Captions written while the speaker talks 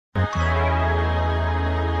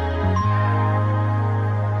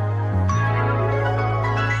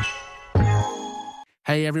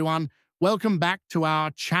Hey everyone, welcome back to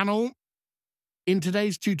our channel. In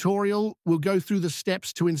today's tutorial, we'll go through the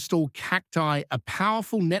steps to install Cacti, a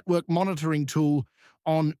powerful network monitoring tool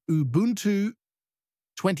on Ubuntu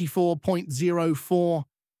 24.04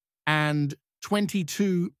 and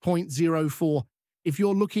 22.04. If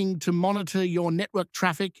you're looking to monitor your network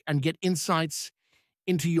traffic and get insights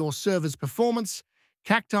into your server's performance,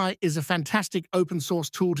 Cacti is a fantastic open source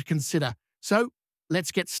tool to consider. So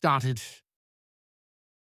let's get started.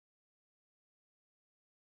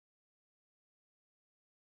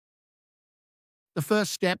 The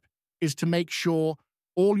first step is to make sure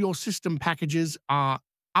all your system packages are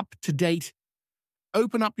up to date.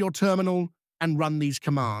 Open up your terminal and run these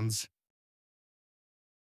commands.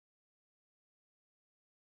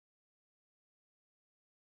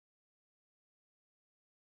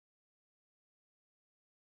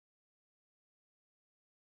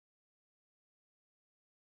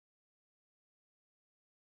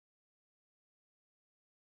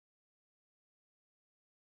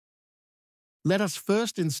 Let us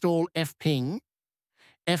first install fping.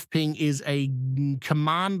 Fping is a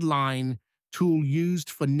command line tool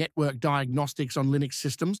used for network diagnostics on Linux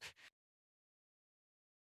systems.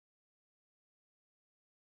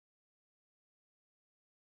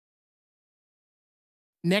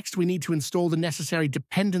 Next, we need to install the necessary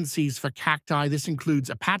dependencies for Cacti. This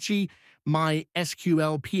includes Apache,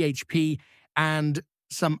 MySQL, PHP, and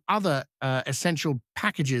some other essential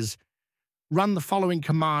packages. Run the following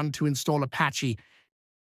command to install Apache.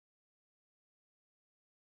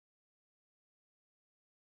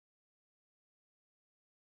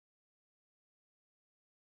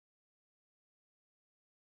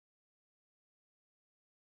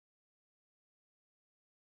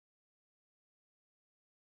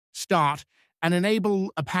 Start and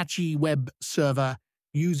enable Apache web server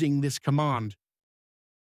using this command.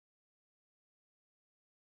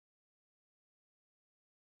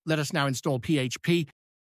 Let us now install PHP.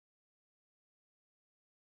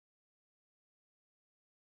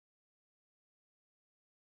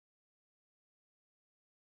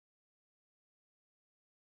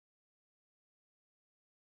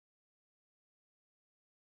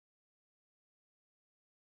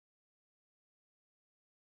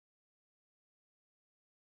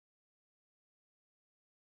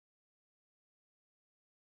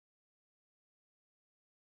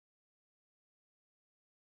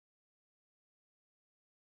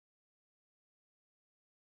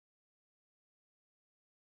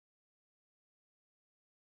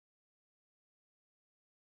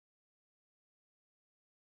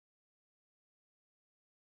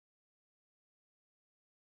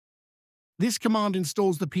 This command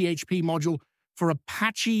installs the PHP module for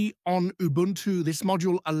Apache on Ubuntu. This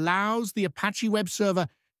module allows the Apache web server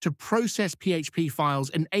to process PHP files,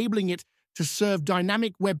 enabling it to serve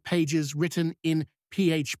dynamic web pages written in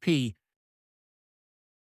PHP.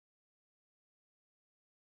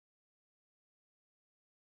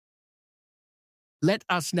 Let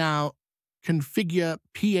us now configure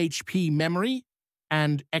PHP memory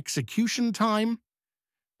and execution time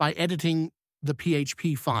by editing the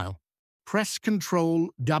PHP file. Press Ctrl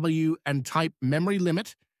W and type memory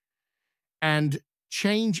limit and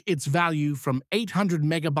change its value from 800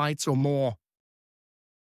 megabytes or more.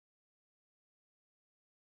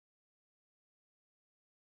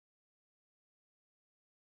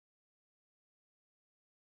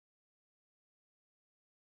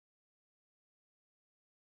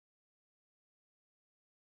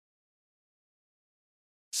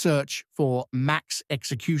 Search for max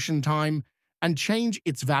execution time and change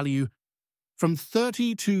its value from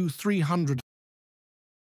 30 to 300.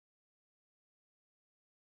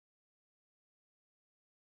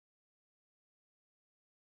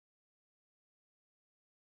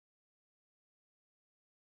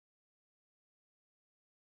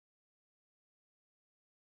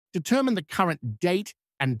 Determine the current date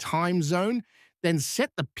and time zone, then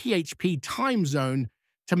set the PHP time zone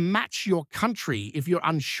to match your country. If you're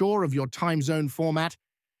unsure of your time zone format,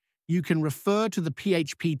 you can refer to the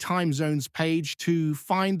PHP time zones page to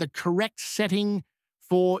find the correct setting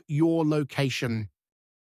for your location.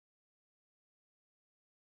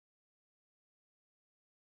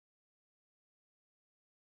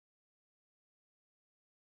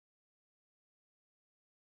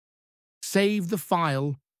 Save the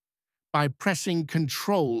file by pressing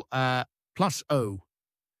Ctrl plus O.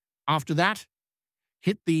 After that,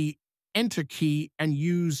 hit the Enter key and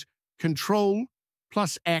use Ctrl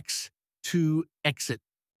plus X to exit.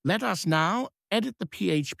 Let us now edit the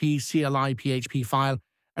PHP CLI PHP file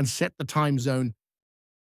and set the time zone.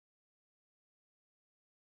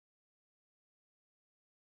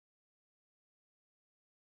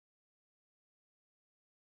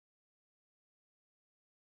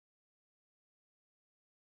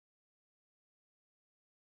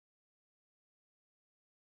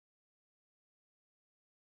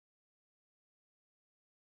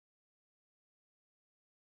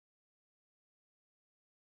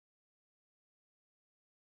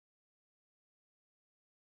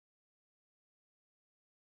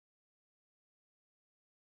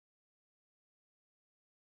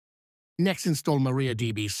 Next, install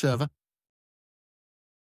MariaDB server.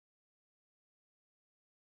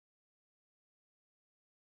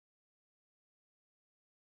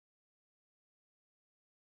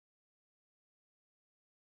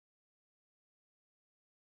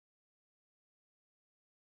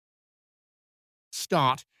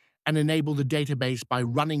 Start and enable the database by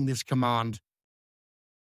running this command.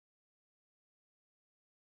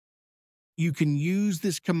 You can use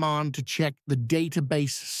this command to check the database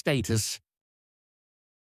status.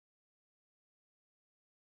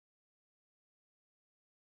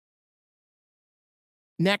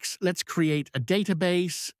 Next, let's create a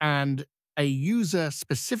database and a user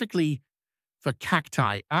specifically for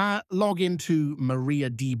Cacti. Log into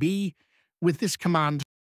MariaDB with this command.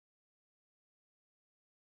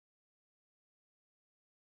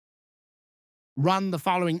 Run the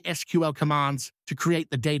following SQL commands to create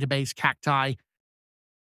the database Cacti.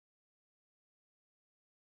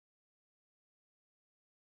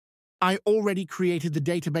 I already created the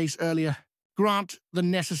database earlier. Grant the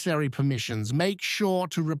necessary permissions. Make sure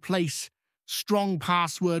to replace strong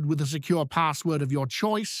password with a secure password of your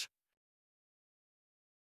choice.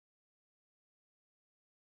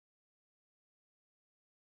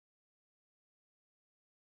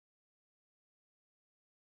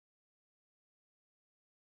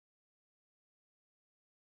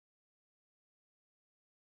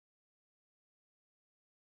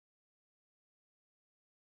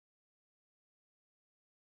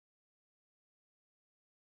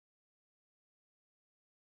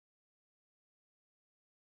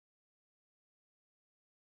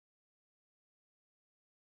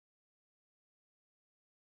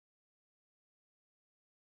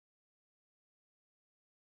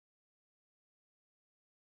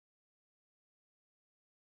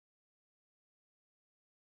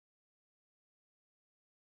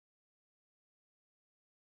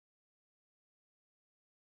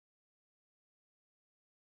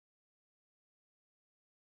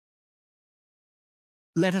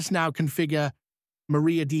 Let us now configure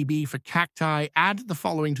MariaDB for Cacti. Add the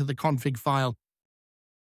following to the config file.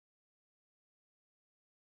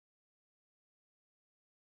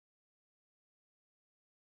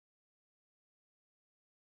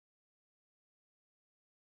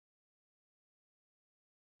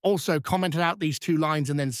 Also, comment out these two lines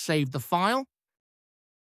and then save the file.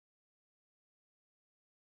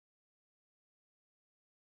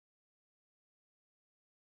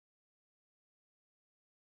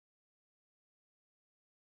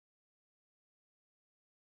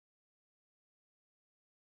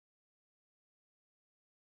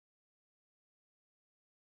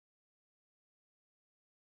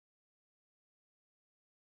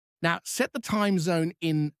 Now, set the time zone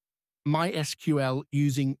in MySQL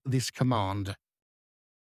using this command.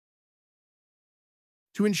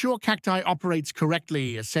 To ensure Cacti operates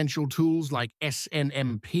correctly, essential tools like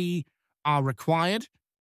SNMP are required.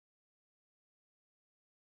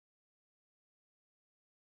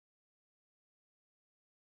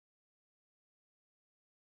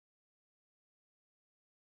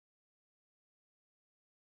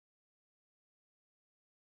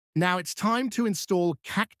 Now it's time to install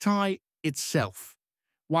Cacti itself.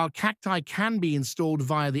 While Cacti can be installed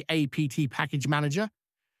via the apt package manager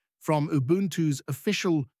from Ubuntu's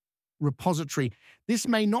official repository, this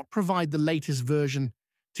may not provide the latest version.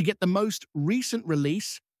 To get the most recent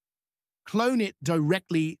release, clone it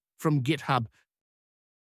directly from GitHub.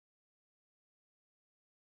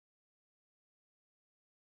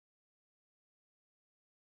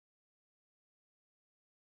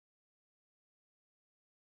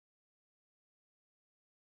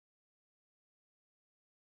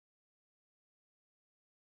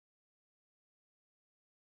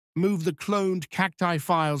 Move the cloned Cacti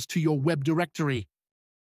files to your web directory.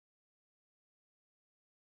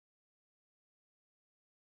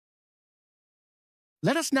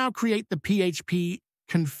 Let us now create the PHP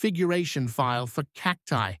configuration file for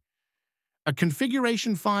Cacti. A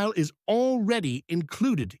configuration file is already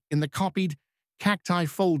included in the copied Cacti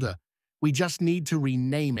folder. We just need to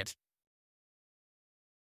rename it.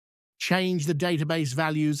 Change the database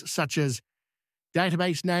values such as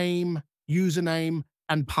database name, username,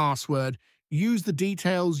 and password. Use the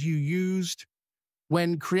details you used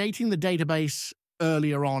when creating the database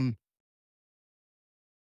earlier on.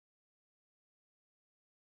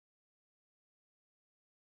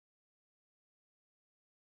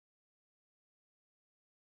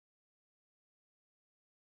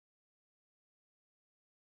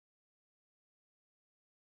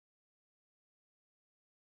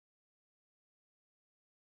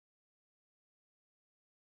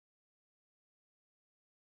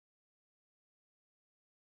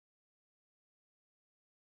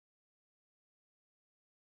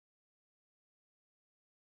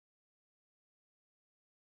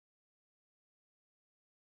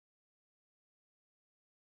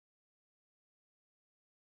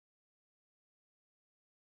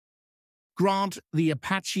 grant the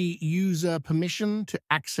Apache user permission to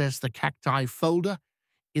access the Cacti folder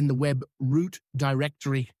in the web root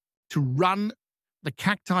directory, to run the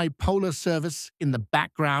Cacti Polar service in the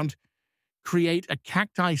background, create a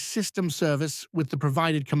Cacti system service with the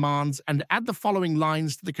provided commands, and add the following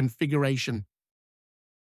lines to the configuration.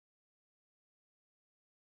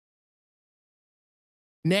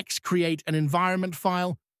 Next, create an environment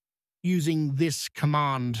file using this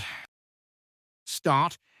command.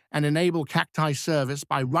 Start and enable Cacti service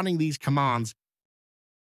by running these commands.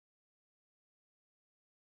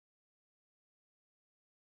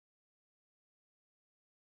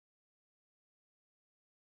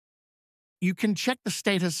 You can check the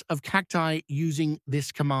status of Cacti using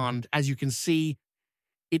this command. As you can see,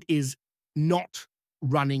 it is not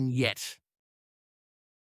running yet.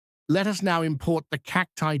 Let us now import the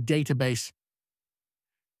Cacti database.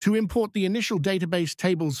 To import the initial database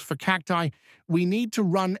tables for Cacti, we need to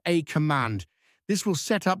run a command. This will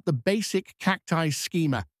set up the basic Cacti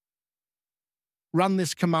schema. Run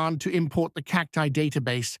this command to import the Cacti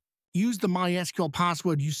database. Use the MySQL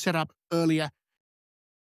password you set up earlier.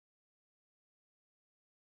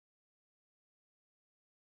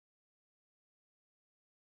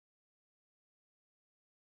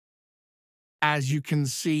 As you can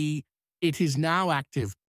see, it is now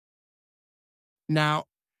active. Now,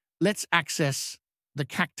 let's access the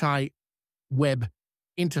Cacti web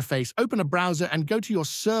interface. Open a browser and go to your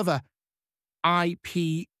server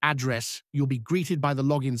IP address. You'll be greeted by the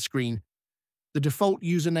login screen. The default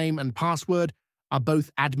username and password are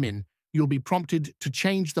both admin. You'll be prompted to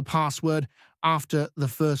change the password after the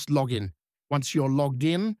first login. Once you're logged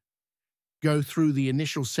in, go through the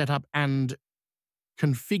initial setup and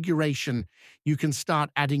configuration. You can start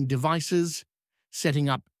adding devices, setting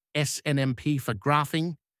up SNMP for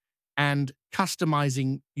graphing, and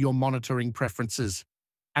customizing your monitoring preferences.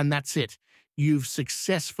 And that's it. You've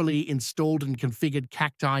successfully installed and configured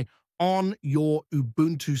Cacti on your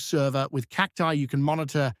Ubuntu server. With Cacti, you can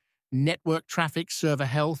monitor network traffic, server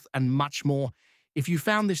health, and much more. If you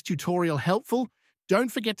found this tutorial helpful,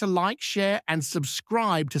 don't forget to like, share, and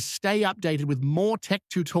subscribe to stay updated with more tech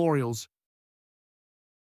tutorials.